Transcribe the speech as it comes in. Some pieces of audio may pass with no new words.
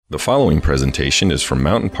The following presentation is from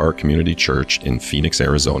Mountain Park Community Church in Phoenix,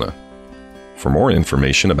 Arizona. For more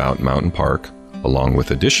information about Mountain Park, along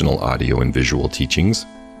with additional audio and visual teachings,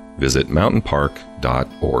 visit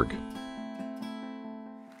mountainpark.org.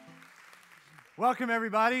 Welcome,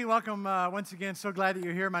 everybody. Welcome once again. So glad that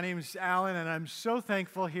you're here. My name is Alan, and I'm so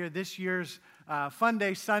thankful here. This year's Fun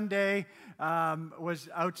Day Sunday was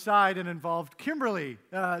outside and involved Kimberly.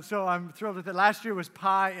 So I'm thrilled with it. Last year was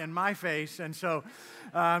pie in my face, and so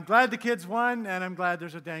I'm glad the kids won, and I'm glad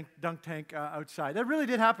there's a dunk tank outside. That really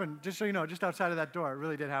did happen, just so you know, just outside of that door. It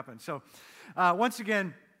really did happen. So once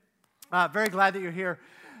again, very glad that you're here.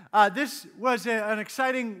 This was an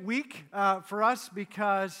exciting week for us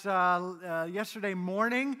because yesterday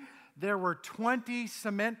morning there were 20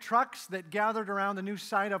 cement trucks that gathered around the new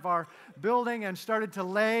site of our building and started to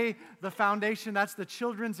lay the foundation. That's the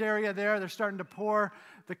children's area there. They're starting to pour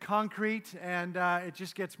the concrete, and it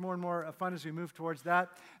just gets more and more fun as we move towards that.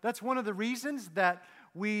 That's one of the reasons that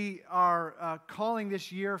we are calling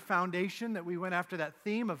this year Foundation, that we went after that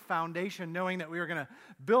theme of foundation, knowing that we were going to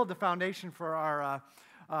build the foundation for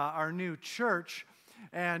our new church.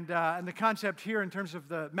 And the concept here in terms of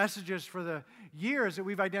the messages for the year is that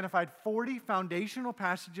we've identified 40 foundational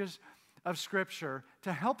passages of Scripture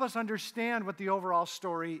to help us understand what the overall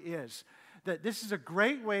story is. That this is a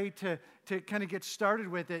great way to kind of get started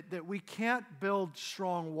with it, that we can't build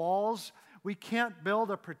strong walls, we can't build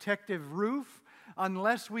a protective roof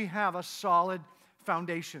unless we have a solid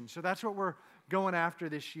foundation. So that's what we're going after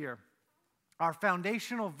this year. Our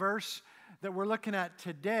foundational verse that we're looking at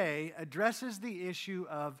today addresses the issue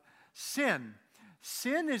of sin.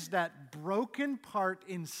 Sin is that broken part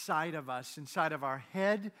inside of us, inside of our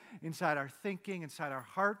head, inside our thinking, inside our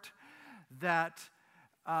heart, that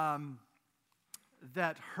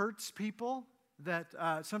hurts people, that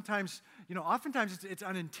sometimes, oftentimes it's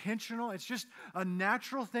unintentional. It's just a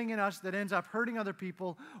natural thing in us that ends up hurting other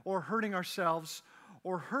people or hurting ourselves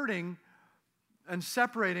or hurting and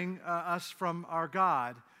separating us from our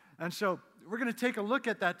God. And so we're going to take a look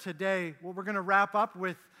at that today. What we're going to wrap up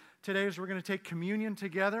with today is we're going to take communion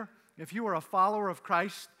together. If you are a follower of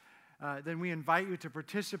Christ, then we invite you to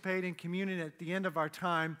participate in communion at the end of our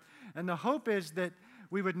time. And the hope is that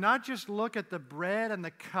we would not just look at the bread and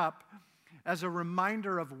the cup as a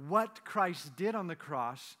reminder of what Christ did on the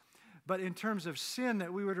cross, but in terms of sin,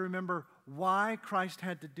 that we would remember why Christ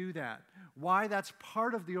had to do that. Why that's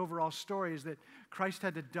part of the overall story is that Christ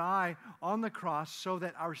had to die on the cross so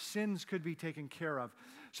that our sins could be taken care of.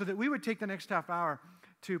 So that we would take the next half hour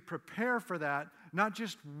to prepare for that, not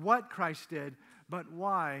just what Christ did, but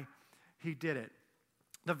why He did it.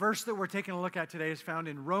 The verse that we're taking a look at today is found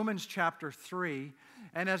in Romans chapter 3.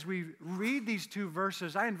 And as we read these two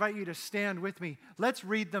verses, I invite you to stand with me. Let's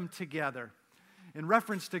read them together in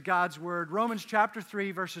reference to God's Word. Romans chapter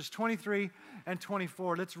 3, verses 23 and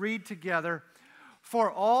 24. Let's read together.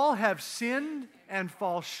 For all have sinned and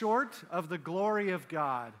fall short of the glory of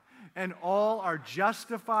God, and all are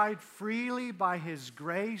justified freely by His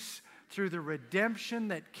grace through the redemption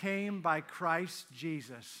that came by Christ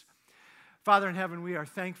Jesus. Father in heaven, we are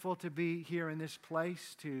thankful to be here in this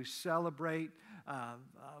place to celebrate a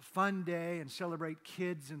fun day and celebrate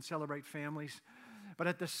kids and celebrate families. But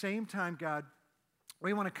at the same time, God,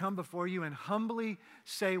 we want to come before you and humbly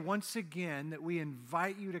say once again that we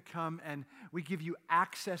invite you to come and we give you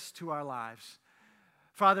access to our lives.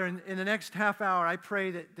 Father, in the next half hour, I pray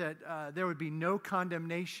that there would be no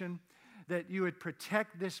condemnation, that you would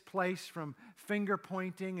protect this place from finger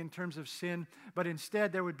pointing in terms of sin, but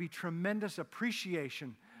instead there would be tremendous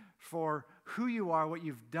appreciation for who you are, what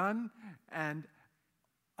you've done, and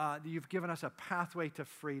you've given us a pathway to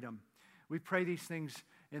freedom. We pray these things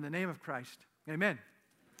in the name of Christ. Amen.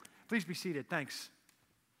 Please be seated. Thanks.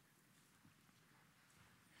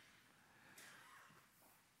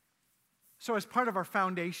 So as part of our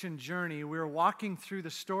foundation journey, we're walking through the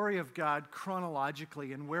story of God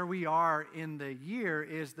chronologically, and where we are in the year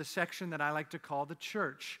is the section that I like to call the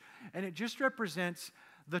church. And it just represents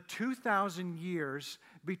the 2,000 years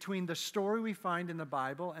between the story we find in the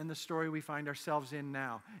Bible and the story we find ourselves in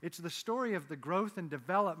now. It's the story of the growth and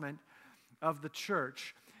development of the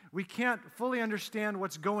church. We can't fully understand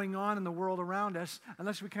what's going on in the world around us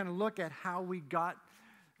unless we kind of look at how we got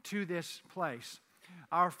to this place.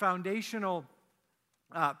 Our foundational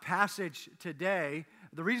passage today,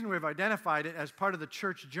 the reason we've identified it as part of the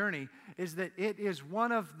church journey is that it is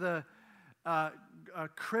one of the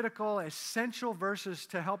critical, essential verses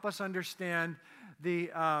to help us understand the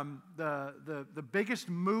biggest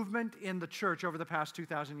movement in the church over the past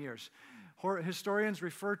 2,000 years. Historians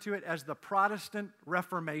refer to it as the Protestant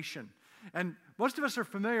Reformation. And most of us are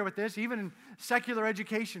familiar with this. Even in secular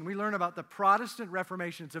education, we learn about the Protestant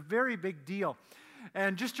Reformation. It's a very big deal.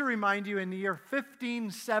 And just to remind you, in the year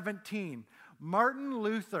 1517, Martin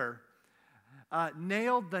Luther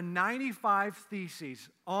nailed the 95 Theses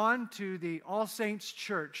onto the All Saints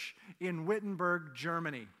Church in Wittenberg,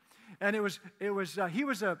 Germany. And he was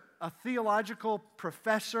a theological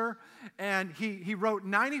professor, and he wrote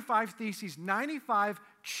 95 Theses, 95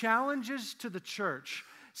 challenges to the church,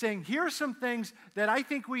 saying, here are some things that I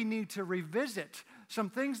think we need to revisit, some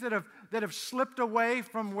things that have slipped away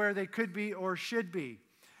from where they could be or should be.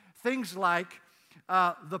 Things like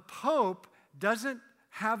the Pope doesn't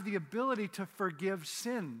have the ability to forgive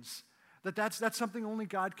sins. That's something only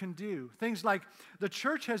God can do. Things like the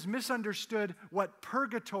church has misunderstood what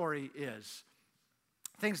purgatory is.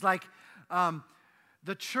 Things like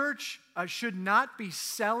the church should not be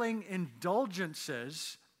selling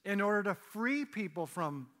indulgences in order to free people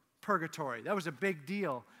from purgatory. That was a big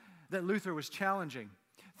deal that Luther was challenging.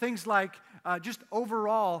 Things like just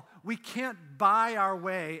overall, we can't buy our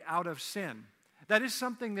way out of sin. That is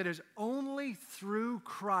something that is only through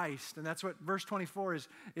Christ, and that's what verse 24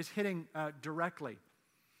 is hitting directly.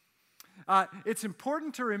 It's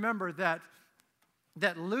important to remember that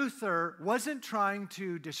Luther wasn't trying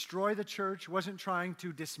to destroy the church, wasn't trying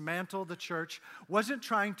to dismantle the church, wasn't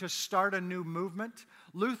trying to start a new movement.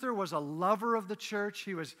 Luther was a lover of the church.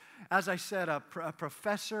 He was, as I said, a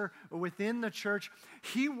professor within the church.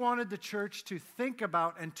 He wanted the church to think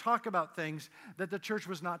about and talk about things that the church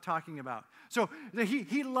was not talking about. So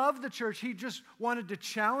he loved the church. He just wanted to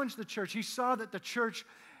challenge the church. He saw that the church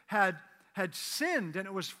had sinned and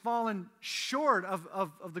it was fallen short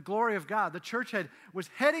of the glory of God. The church was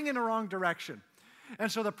heading in the wrong direction.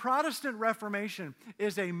 And so the Protestant Reformation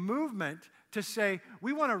is a movement to say,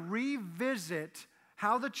 we want to revisit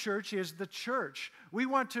how the church is the church. We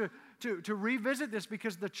want to revisit this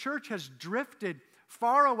because the church has drifted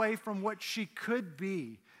far away from what she could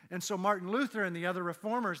be. And so Martin Luther and the other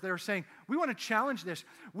reformers, they were saying, we want to challenge this.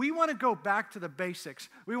 We want to go back to the basics.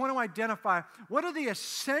 We want to identify what are the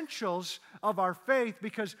essentials of our faith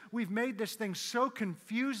because we've made this thing so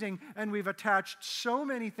confusing and we've attached so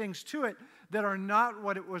many things to it that are not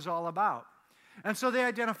what it was all about. And so they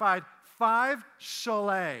identified 5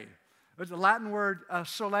 solae. The Latin word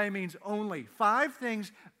solae means only. 5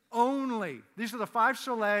 things only. These are the 5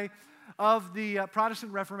 solae of the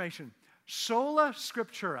Protestant Reformation. Sola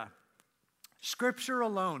Scriptura, Scripture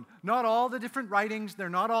alone. Not all the different writings, they're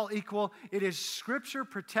not all equal. It is Scripture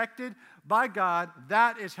protected by God.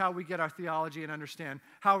 That is how we get our theology and understand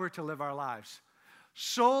how we're to live our lives.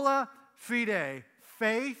 Sola Fide,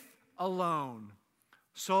 faith alone.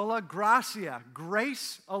 Sola Gratia,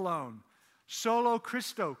 grace alone. Solo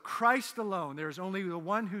Christo, Christ alone. There is only the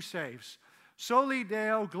one who saves. Soli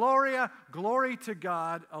Deo Gloria, glory to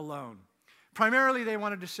God alone. Primarily, they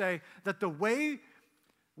wanted to say that the way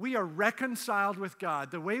we are reconciled with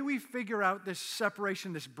God, the way we figure out this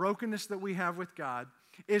separation, this brokenness that we have with God,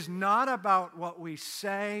 is not about what we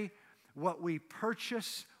say, what we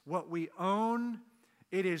purchase, what we own.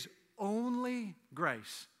 It is only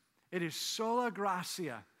grace. It is sola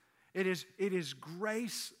gratia. It is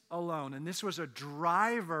grace alone. And this was a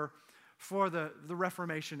driver for the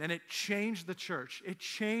Reformation, and it changed the church. It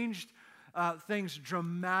changed things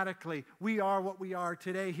dramatically. We are what we are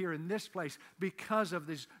today here in this place because of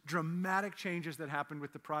these dramatic changes that happened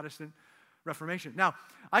with the Protestant Reformation. Now,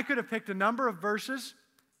 I could have picked a number of verses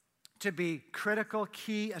to be critical,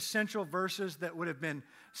 key, essential verses that would have been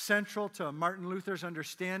central to Martin Luther's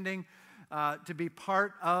understanding, to be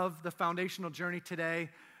part of the foundational journey today.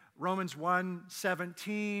 Romans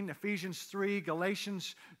 1:17, Ephesians 3,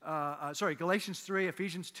 Galatians 3,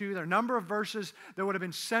 Ephesians 2. There are a number of verses that would have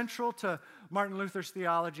been central to Martin Luther's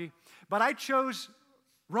theology. But I chose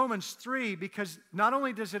Romans 3 because not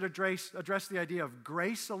only does it address the idea of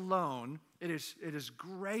grace alone, it is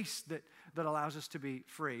grace that allows us to be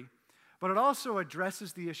free, but it also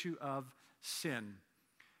addresses the issue of sin.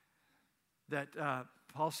 That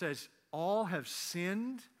Paul says, all have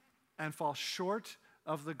sinned and fall short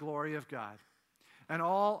of the glory of God. And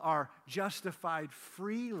all are justified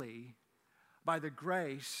freely by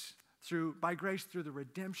grace through the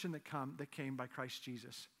redemption that came by Christ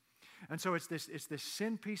Jesus. And so it's this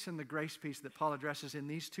sin piece and the grace piece that Paul addresses in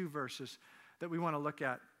these 2 verses that we want to look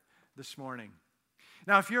at this morning.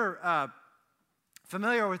 Now, if you're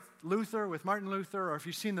familiar with Luther, with Martin Luther, or if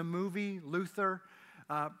you've seen the movie Luther,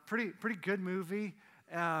 pretty good movie.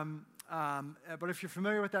 But if you're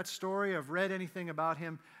familiar with that story, or have read anything about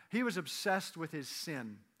him, he was obsessed with his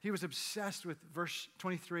sin. He was obsessed with verse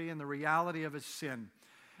 23 and the reality of his sin.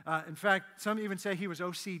 In fact, some even say he was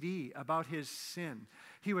OCD about his sin.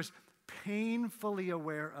 He was painfully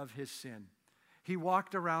aware of his sin. He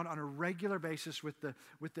walked around on a regular basis with the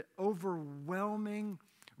overwhelming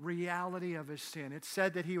reality of his sin. It's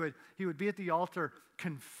said that he would be at the altar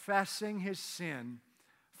confessing his sin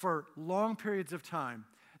for long periods of time.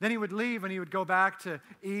 Then he would leave and he would go back to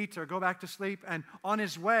eat or go back to sleep. And on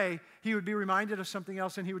his way, he would be reminded of something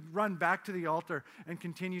else and he would run back to the altar and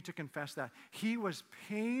continue to confess that. He was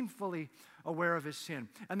painfully aware of his sin.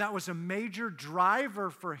 And that was a major driver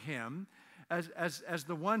for him as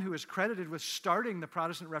the one who is credited with starting the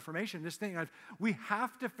Protestant Reformation. This thing of, we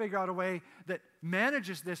have to figure out a way that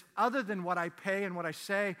manages this other than what I pay and what I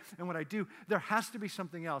say and what I do. There has to be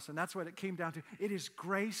something else, and that's what it came down to. It is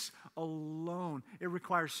grace alone. It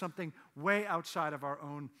requires something way outside of our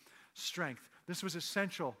own strength. This was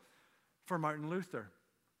essential for Martin Luther.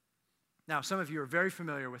 Now, some of you are very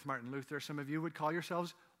familiar with Martin Luther. Some of you would call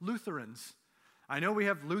yourselves Lutherans. I know we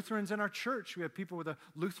have Lutherans in our church. We have people with a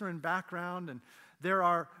Lutheran background, and there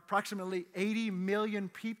are approximately 80 million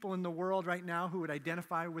people in the world right now who would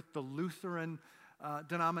identify with the Lutheran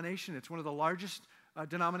denomination. It's one of the largest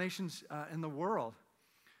denominations in the world.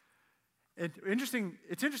 It's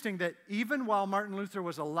interesting that even while Martin Luther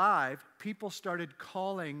was alive, people started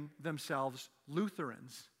calling themselves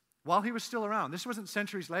Lutherans while he was still around. This wasn't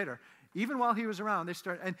centuries later. Even while he was around,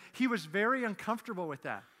 and he was very uncomfortable with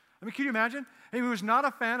that. I mean, can you imagine? He was not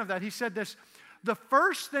a fan of that. He said this, "The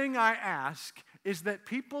first thing I ask is that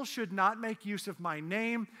people should not make use of my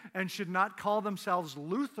name and should not call themselves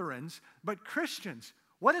Lutherans, but Christians.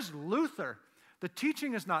 What is Luther? The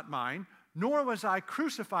teaching is not mine, nor was I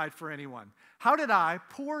crucified for anyone. How did I,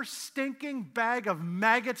 poor stinking bag of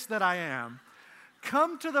maggots that I am,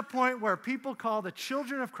 come to the point where people call the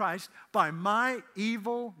children of Christ by my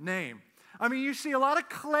evil name?" I mean, you see a lot of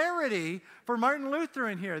clarity for Martin Luther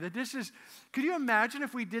in here, that this is, could you imagine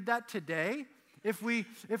if we did that today? If we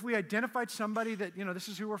identified somebody that, this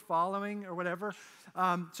is who we're following or whatever.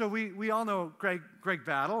 So we all know Greg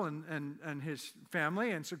Battle and his family,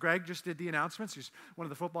 and so Greg just did the announcements. He's one of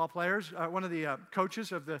the football players, one of the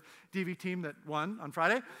coaches of the DV team that won on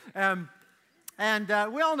Friday. And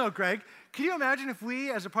we all know Greg. Can you imagine if we,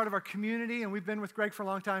 as a part of our community, and we've been with Greg for a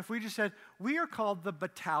long time, if we just said, we are called the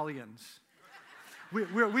Battalions. We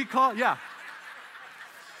are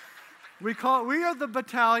the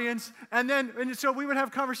Battalions, and so we would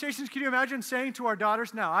have conversations. Can you imagine saying to our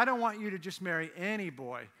daughters, "Now, I don't want you to just marry any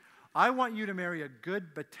boy. I want you to marry a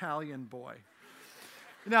good battalion boy."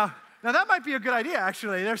 Now that might be a good idea,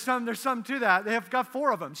 actually. There's some to that. They have got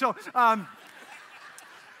 4 of them. So,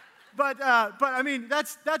 but I mean,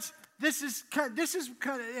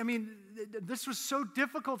 this was so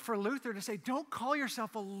difficult for Luther to say, don't call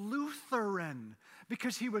yourself a Lutheran,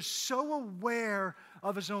 because he was so aware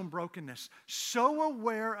of his own brokenness, so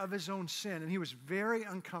aware of his own sin, and he was very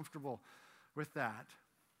uncomfortable with that.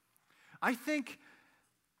 I think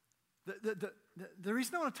the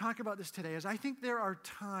reason I want to talk about this today is I think there are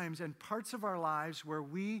times and parts of our lives where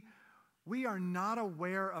we are not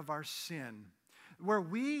aware of our sin, where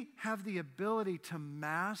we have the ability to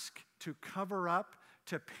mask, to cover up,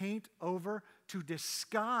 to paint over, to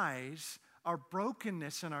disguise our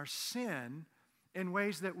brokenness and our sin in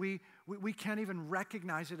ways that we can't even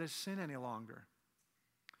recognize it as sin any longer.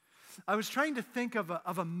 I was trying to think of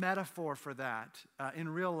a metaphor for that in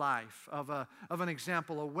real life, of an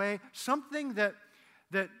example, a way, something that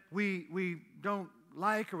we don't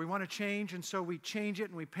like or we want to change, and so we change it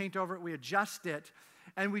and we paint over it, we adjust it,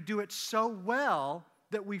 and we do it so well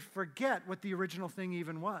that we forget what the original thing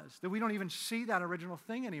even was, that we don't even see that original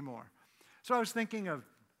thing anymore. So I was thinking of,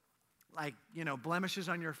 like, blemishes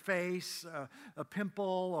on your face, a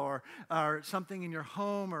pimple, or something in your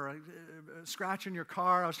home, or a scratch in your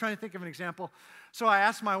car. I was trying to think of an example. So I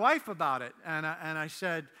asked my wife about it, and I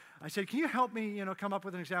said, can you help me, come up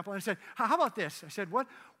with an example? And I said, how about this? I said, what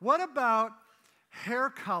about hair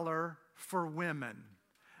color for women?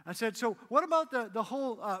 I said, so what about the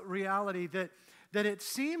whole reality that it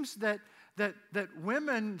seems that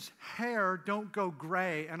women's hair don't go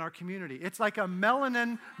gray in our community? It's like a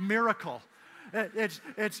melanin miracle.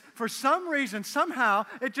 It's for some reason, somehow,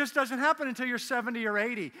 it just doesn't happen until you're 70 or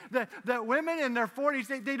 80. That women in their 40s,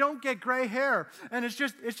 they don't get gray hair. And it's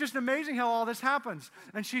just amazing how all this happens.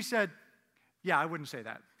 And she said, yeah, I wouldn't say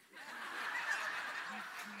that.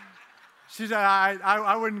 She said,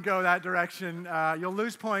 I wouldn't go that direction. You'll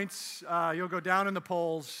lose points. You'll go down in the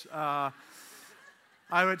polls. So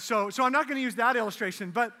I'm not going to use that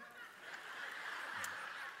illustration, but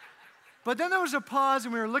then there was a pause,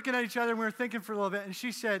 and we were looking at each other, and we were thinking for a little bit, and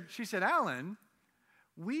she said, Alan,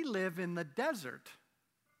 we live in the desert.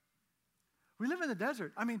 We live in the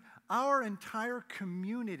desert. I mean, our entire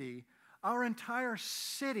community, our entire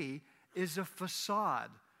city is a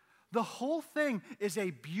facade. The whole thing is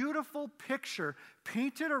a beautiful picture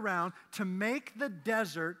painted around to make the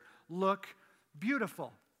desert look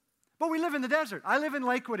beautiful. But we live in the desert. I live in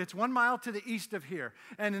Lakewood. It's 1 mile to the east of here.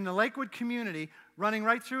 And in the Lakewood community, running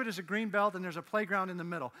right through it is a green belt, and there's a playground in the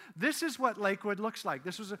middle. This is what Lakewood looks like.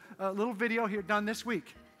 This was a little video here done this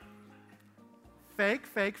week. Fake,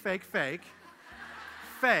 fake, fake, fake.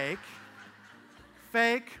 Fake.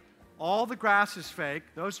 Fake. All the grass is fake.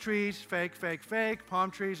 Those trees, fake, fake, fake.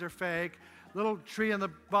 Palm trees are fake. Little tree on the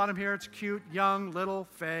bottom here, it's cute, young, little,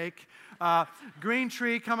 fake. Green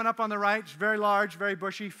tree coming up on the right, it's very large, very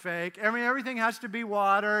bushy, fake. Everything has to be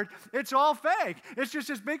watered. It's all fake. It's just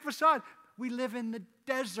this big facade. We live in the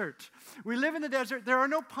desert. We live in the desert. There are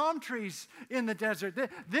no palm trees in the desert.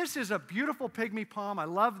 This is a beautiful pygmy palm. I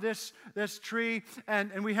love this tree,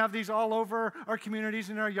 and we have these all over our communities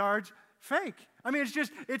and our yards. Fake. I mean,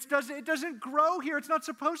 it doesn't grow here. It's not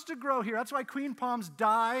supposed to grow here. That's why queen palms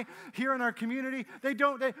die here in our community. We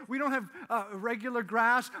don't have regular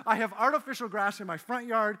grass. I have artificial grass in my front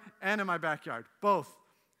yard and in my backyard, both.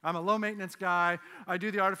 I'm a low maintenance guy. I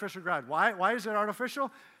do the artificial grass. Why is it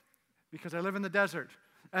artificial? Because I live in the desert.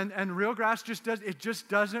 And real grass just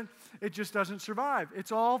doesn't survive.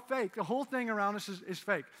 It's all fake. The whole thing around us is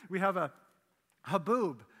fake. We have a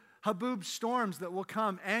haboob storms that will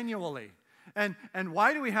come annually. And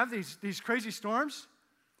why do we have these crazy storms?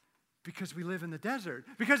 Because we live in the desert.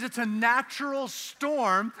 Because it's a natural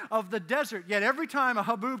storm of the desert. Yet every time a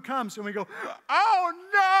haboob comes and we go, oh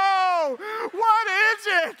no, what is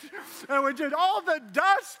it? And we just, all the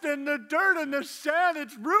dust and the dirt and the sand,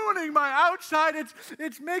 it's ruining my outside.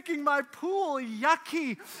 It's making my pool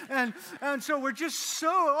yucky. And so we're just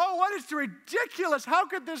what is ridiculous? How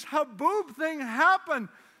could this haboob thing happen?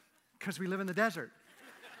 Because we live in the desert.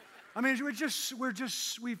 I mean,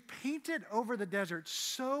 we've painted over the desert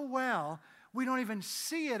so well, we don't even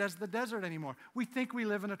see it as the desert anymore. We think we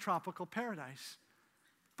live in a tropical paradise,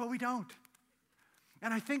 but we don't.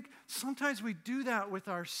 And I think sometimes we do that with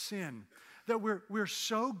our sin, that we're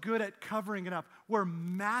so good at covering it up. We're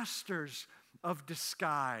masters of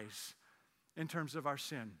disguise in terms of our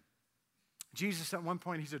sin. Jesus, at one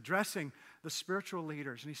point, he's addressing the spiritual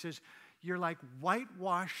leaders, and he says, you're like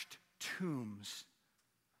whitewashed tombs.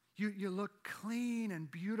 You look clean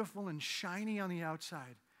and beautiful and shiny on the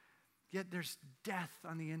outside, yet there's death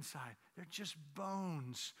on the inside. They're just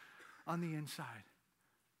bones on the inside.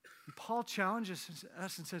 And Paul challenges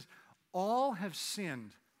us and says, all have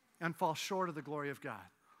sinned and fall short of the glory of God.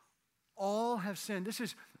 All have sinned. This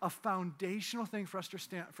is a foundational thing for us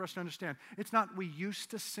to understand. It's not we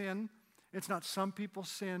used to sin. It's not some people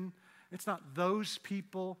sin. It's not those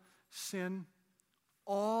people sin.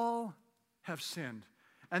 All have sinned.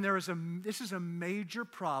 And this is a major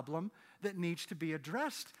problem that needs to be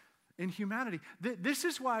addressed in humanity. This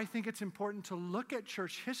is why I think it's important to look at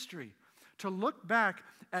church history, to look back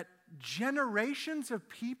at generations of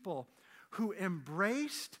people who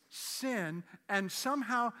embraced sin and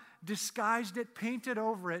somehow disguised it, painted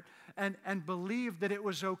over it, and believed that it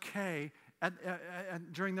was okay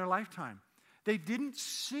during their lifetime. They didn't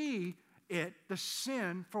see the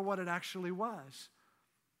sin, for what it actually was.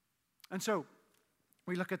 And so,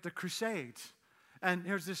 we look at the Crusades, and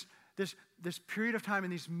there's this period of time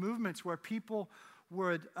and these movements where people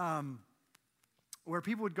would go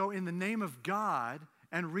in the name of God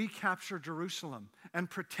and recapture Jerusalem and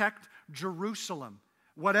protect Jerusalem,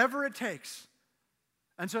 whatever it takes.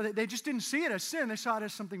 And so they just didn't see it as sin. They saw it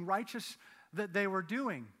as something righteous that they were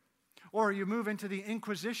doing. Or you move into the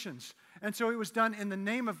Inquisitions. And so it was done in the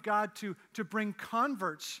name of God to bring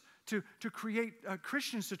converts, to create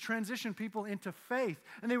Christians, to transition people into faith.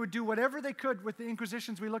 And they would do whatever they could with the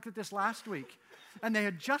Inquisitions. We looked at this last week. And they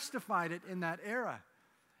had justified it in that era.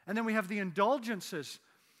 And then we have the indulgences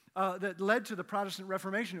that led to the Protestant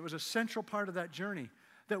Reformation. It was a central part of that journey.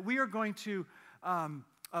 That we are going to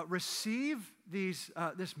receive this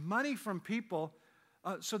money from people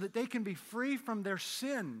so that they can be free from their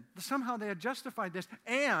sin. Somehow they had justified this,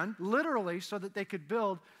 and literally so that they could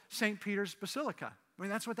build St. Peter's Basilica. I mean,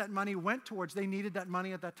 that's what that money went towards. They needed that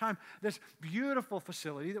money at that time. This beautiful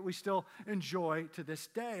facility that we still enjoy to this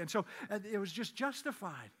day. And so it was just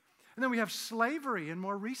justified. And then we have slavery in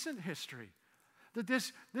more recent history. That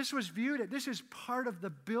this was viewed, this is part of the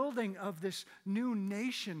building of this new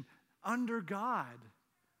nation under God.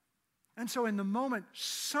 And so in the moment,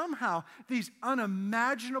 somehow these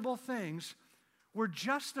unimaginable things were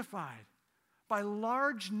justified by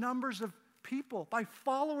large numbers of people, by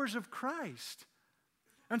followers of Christ.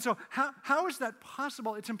 And so how is that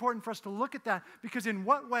possible? It's important for us to look at that, because in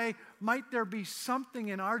what way might there be something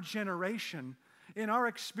in our generation, in our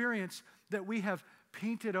experience, that we have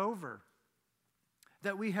painted over,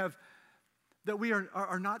 that we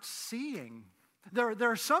are not seeing? There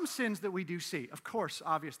are some sins that we do see, of course,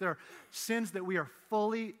 obvious. There are sins that we are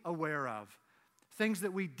fully aware of, things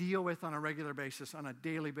that we deal with on a regular basis, on a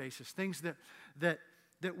daily basis, things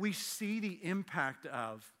that we see the impact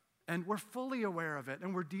of. And we're fully aware of it,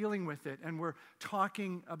 and we're dealing with it, and we're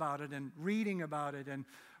talking about it, and reading about it, and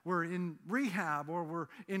we're in rehab, or we're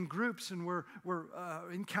in groups, and we're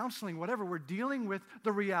in counseling, whatever. We're dealing with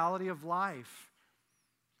the reality of life.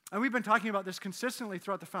 And we've been talking about this consistently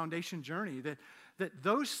throughout the foundation journey, that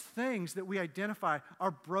those things that we identify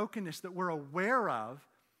are brokenness that we're aware of.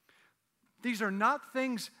 These are not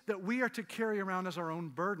things that we are to carry around as our own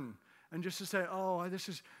burden, and just to say, oh, this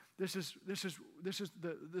is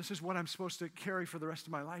what I'm supposed to carry for the rest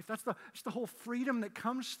of my life. That's the whole freedom that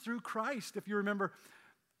comes through Christ. If you remember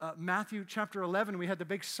Matthew chapter 11, we had the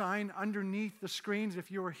big sign underneath the screens.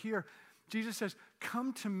 If you were here, Jesus says,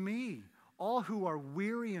 "Come to me, all who are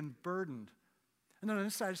weary and burdened." And then on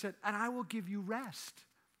this side it said, "And I will give you rest."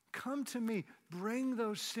 Come to me. Bring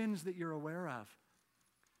those sins that you're aware of.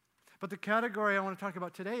 But the category I want to talk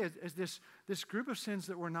about today is this group of sins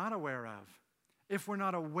that we're not aware of. If we're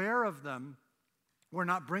not aware of them, we're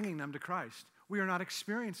not bringing them to Christ. We are not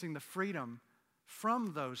experiencing the freedom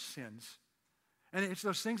from those sins. And it's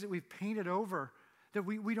those things that we've painted over that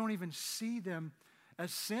we don't even see them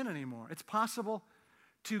as sin anymore. It's possible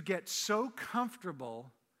to get so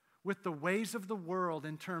comfortable with the ways of the world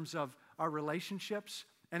in terms of our relationships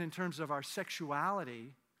and in terms of our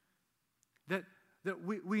sexuality that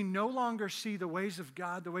we no longer see the ways of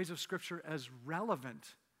God, the ways of Scripture as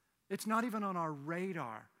relevant. It's not even on our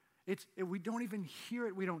radar. We don't even hear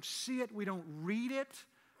it. We don't see it. We don't read it.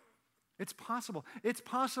 It's possible. It's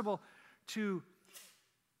possible to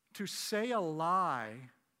say a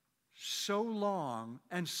lie so long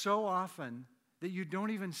and so often that you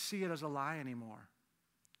don't even see it as a lie anymore.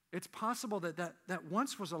 It's possible that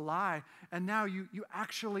once was a lie, and now you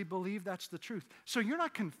actually believe that's the truth. So you're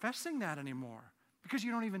not confessing that anymore because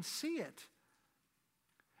you don't even see it.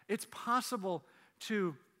 It's possible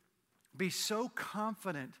to be so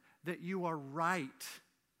confident that you are right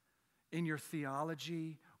in your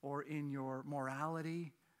theology or in your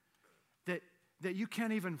morality that you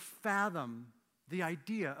can't even fathom the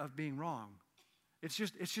idea of being wrong. It's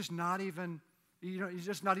just not even, he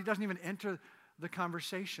doesn't even enter the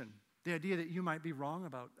conversation. The idea that you might be wrong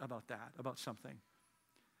about something.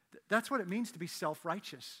 That's what it means to be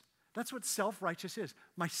self-righteous. That's what self-righteous is.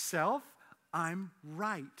 Myself, I'm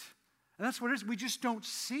right. And that's what it is. We just don't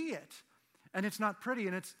see it. And it's not pretty,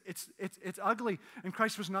 and it's ugly. And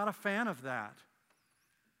Christ was not a fan of that.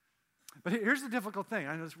 But here's the difficult thing.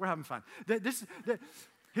 I know we're having fun.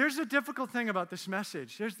 Here's the difficult thing about this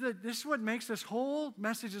message. This is what makes this whole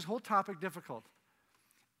message, this whole topic difficult.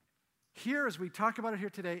 Here, as we talk about it here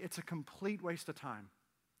today, it's a complete waste of time.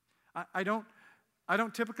 I don't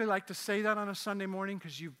typically like to say that on a Sunday morning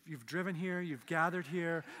because you've driven here, you've gathered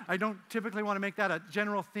here. I don't typically want to make that a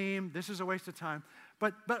general theme. This is a waste of time.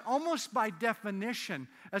 But almost by definition,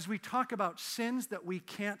 as we talk about sins that we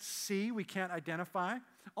can't see, we can't identify,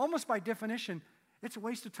 almost by definition, it's a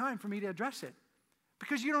waste of time for me to address it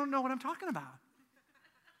because you don't know what I'm talking about.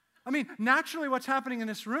 I mean, naturally what's happening in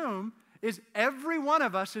this room is every one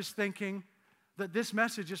of us is thinking that this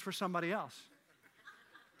message is for somebody else.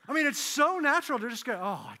 I mean, it's so natural to just go,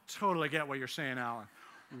 oh, I totally get what you're saying, Alan.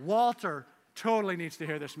 Walter totally needs to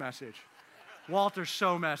hear this message. Walter's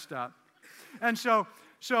so messed up. And so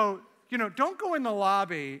don't go in the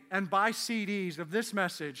lobby and buy CDs of this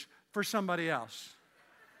message for somebody else.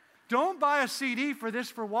 Don't buy a CD for this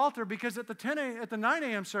for Walter because at the 9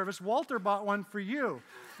 a.m. service, Walter bought one for you.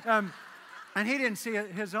 And he didn't see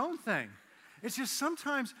his own thing. It's just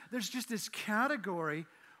sometimes there's just this category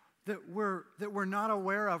that we're not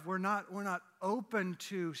aware of. We're not open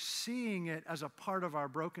to seeing it as a part of our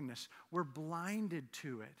brokenness. We're blinded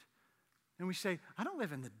to it. And we say, I don't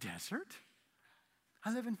live in the desert.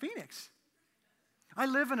 I live in Phoenix. I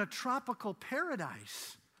live in a tropical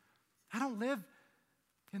paradise. I don't live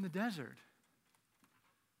in the desert.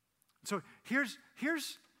 So here's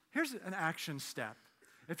an action step.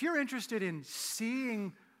 If you're interested in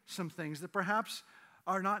seeing some things that perhaps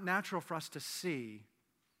are not natural for us to see,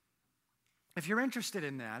 if you're interested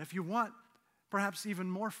in that, if you want perhaps even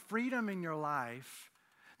more freedom in your life,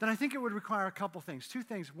 then I think it would require a couple things. Two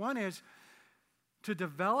things. One is to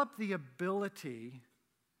develop the ability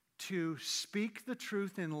to speak the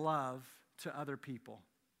truth in love to other people.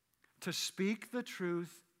 to speak the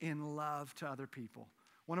truth in love to other people.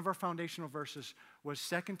 One of our foundational verses was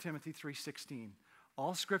 2 Timothy 3:16.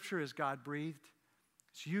 All Scripture is God-breathed.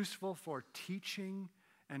 It's useful for teaching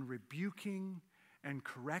and rebuking and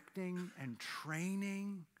correcting and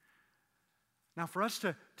training. Now, for us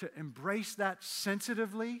to embrace that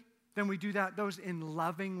sensitively, then we do those in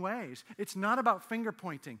loving ways. It's not about finger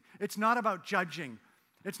pointing. It's not about judging.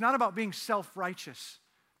 It's not about being self-righteous.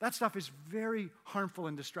 That stuff is very harmful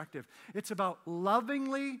and destructive. It's about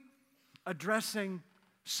lovingly addressing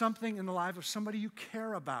something in the life of somebody you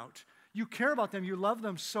care about. You care about them. You love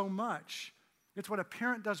them so much. It's what a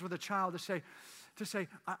parent does with a child to say,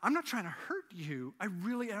 I'm not trying to hurt you. I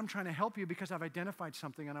really am trying to help you because I've identified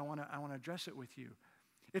something and I want to address it with you.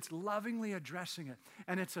 It's lovingly addressing it.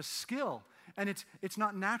 And it's a skill. And it's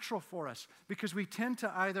not natural for us because we tend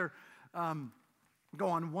to either go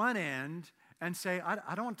on one end and say,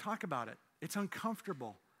 I don't want to talk about it. It's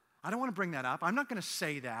uncomfortable. I don't want to bring that up. I'm not going to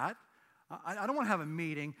say that. I don't want to have a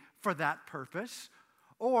meeting for that purpose.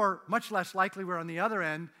 Or much less likely we're on the other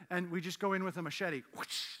end and we just go in with a machete.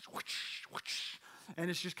 And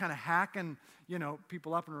it's just kind of hacking,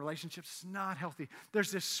 people up in relationships. It's not healthy.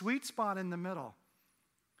 There's this sweet spot in the middle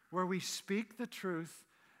where we speak the truth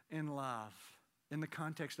in love in the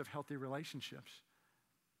context of healthy relationships.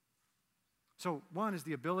 So one is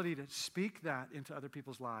the ability to speak that into other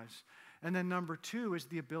people's lives. And then number two is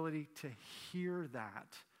the ability to hear that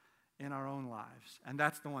in our own lives. And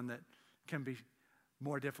that's the one that can be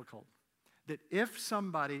more difficult. That if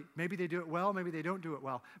somebody, maybe they do it well, maybe they don't do it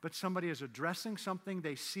well, but somebody is addressing something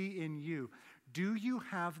they see in you, do you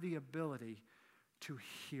have the ability to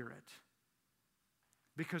hear it?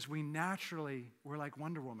 Because we're like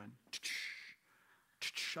Wonder Woman.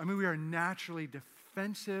 We are naturally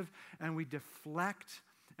defensive and we deflect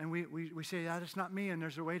and we say, that's not me. And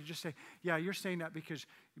there's a way to just say, yeah, you're saying that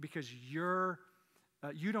because you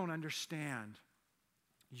don't understand.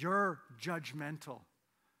 You're judgmental.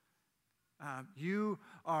 You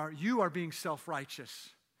are being self-righteous.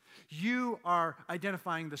 You are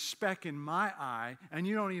identifying the speck in my eye, and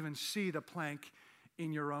you don't even see the plank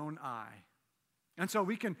in your own eye. And so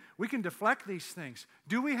we can deflect these things.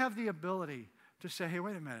 Do we have the ability to say, hey,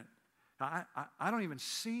 wait a minute, I don't even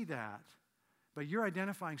see that, but you're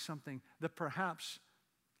identifying something that perhaps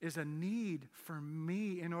is a need for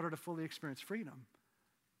me in order to fully experience freedom.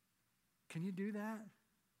 Can you do that?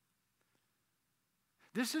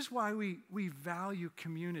 This is why we value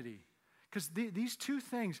community. Because these two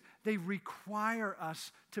things, they require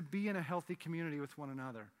us to be in a healthy community with one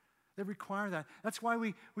another. They require that. That's why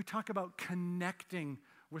we talk about connecting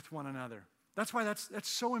with one another. That's why that's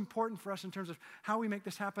so important for us in terms of how we make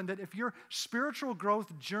this happen, that if your spiritual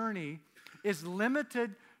growth journey is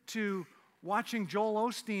limited to watching Joel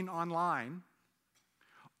Osteen online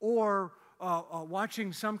or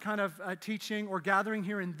watching some kind of teaching or gathering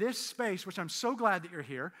here in this space, which I'm so glad that you're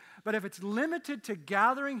here, but if it's limited to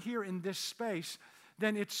gathering here in this space,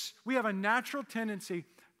 then we have a natural tendency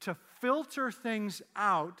to filter things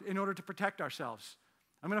out in order to protect ourselves.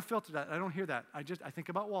 I'm going to filter that. I don't hear that. I think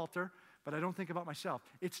about Walter, but I don't think about myself.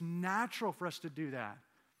 It's natural for us to do that.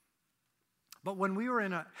 But when we were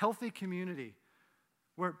in a healthy community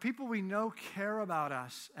where people we know care about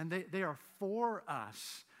us and they are for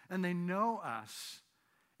us and they know us,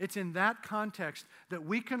 it's in that context that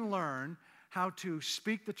we can learn how to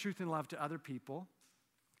speak the truth in love to other people.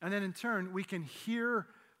 And then in turn, we can hear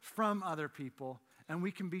from other people and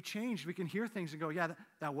we can be changed. We can hear things and go, yeah,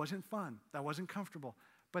 that wasn't fun. That wasn't comfortable.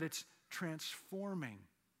 But it's transforming.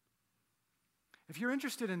 If you're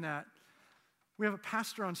interested in that, we have a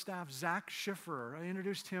pastor on staff, Zach Schifferer. I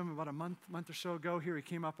introduced him about a month or so ago here. He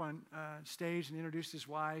came up on stage and introduced his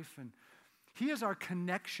wife. And he is our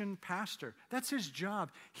connection pastor. That's his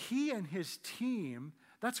job. He and his team,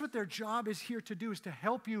 that's what their job is here to do, is to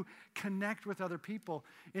help you connect with other people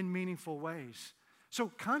in meaningful ways. So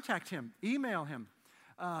contact him, email him.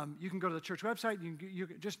 You can go to the church website. You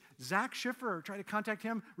can just Zach Schifferer, try to contact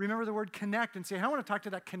him. Remember the word connect and say, I want to talk to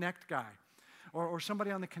that connect guy or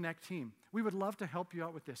somebody on the connect team. We would love to help you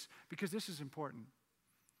out with this because this is important.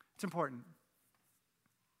 It's important.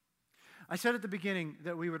 I said at the beginning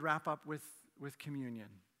that we would wrap up with communion.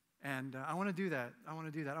 And I want to do that. I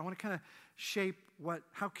want to kind of shape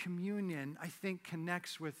how communion, I think,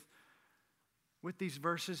 connects with these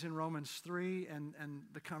verses in Romans 3 and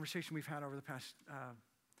the conversation we've had over the past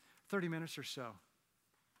 30 minutes or so.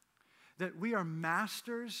 That we are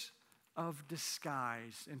masters of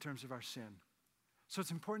disguise in terms of our sin. So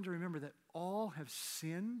it's important to remember that all have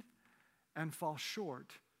sinned and fall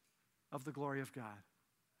short of the glory of God.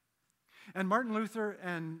 And Martin Luther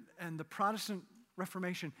and the Protestant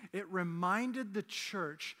Reformation, it reminded the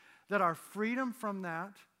church that our freedom from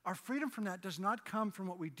that does not come from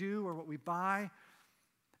what we do or what we buy.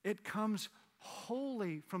 It comes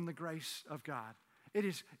wholly from the grace of God. It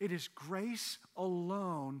is grace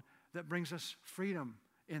alone that brings us freedom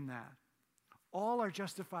in that. All are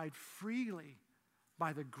justified freely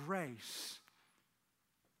by the grace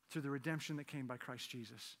through the redemption that came by Christ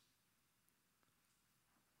Jesus.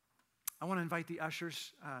 I want to invite the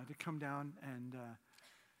ushers to come down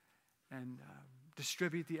and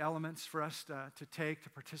distribute the elements for us to take, to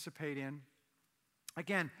participate in.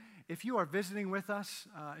 Again, if you are visiting with us,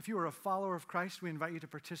 if you are a follower of Christ, we invite you to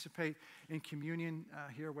participate in communion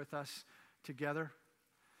here with us together.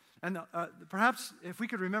 And perhaps if we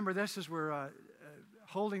could remember this as we're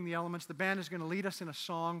holding the elements, the band is going to lead us in a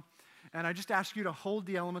song. And I just ask you to hold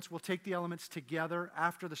the elements. We'll take the elements together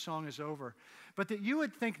after the song is over. But that you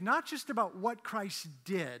would think not just about what Christ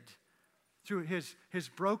did through his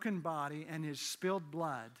broken body and his spilled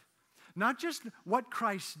blood, not just what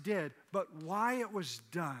Christ did, but why it was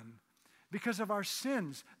done. Because of our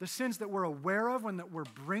sins, the sins that we're aware of and that we're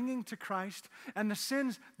bringing to Christ, and the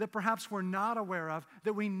sins that perhaps we're not aware of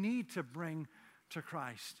that we need to bring to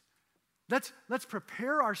Christ. Let's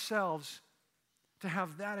prepare ourselves to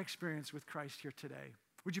have that experience with Christ here today.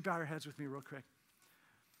 Would you bow your heads with me real quick?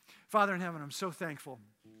 Father in heaven, I'm so thankful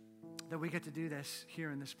that we get to do this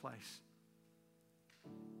here in this place.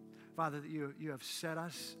 Father, that you have set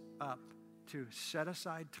us up to set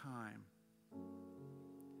aside time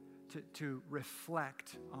to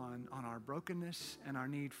reflect on our brokenness and our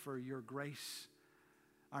need for your grace,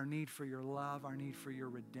 our need for your love, our need for your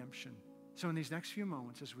redemption. So in these next few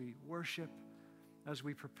moments, as we worship, as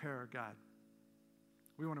we prepare, God,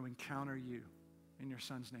 we want to encounter you. In your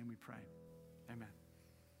Son's name we pray. Amen.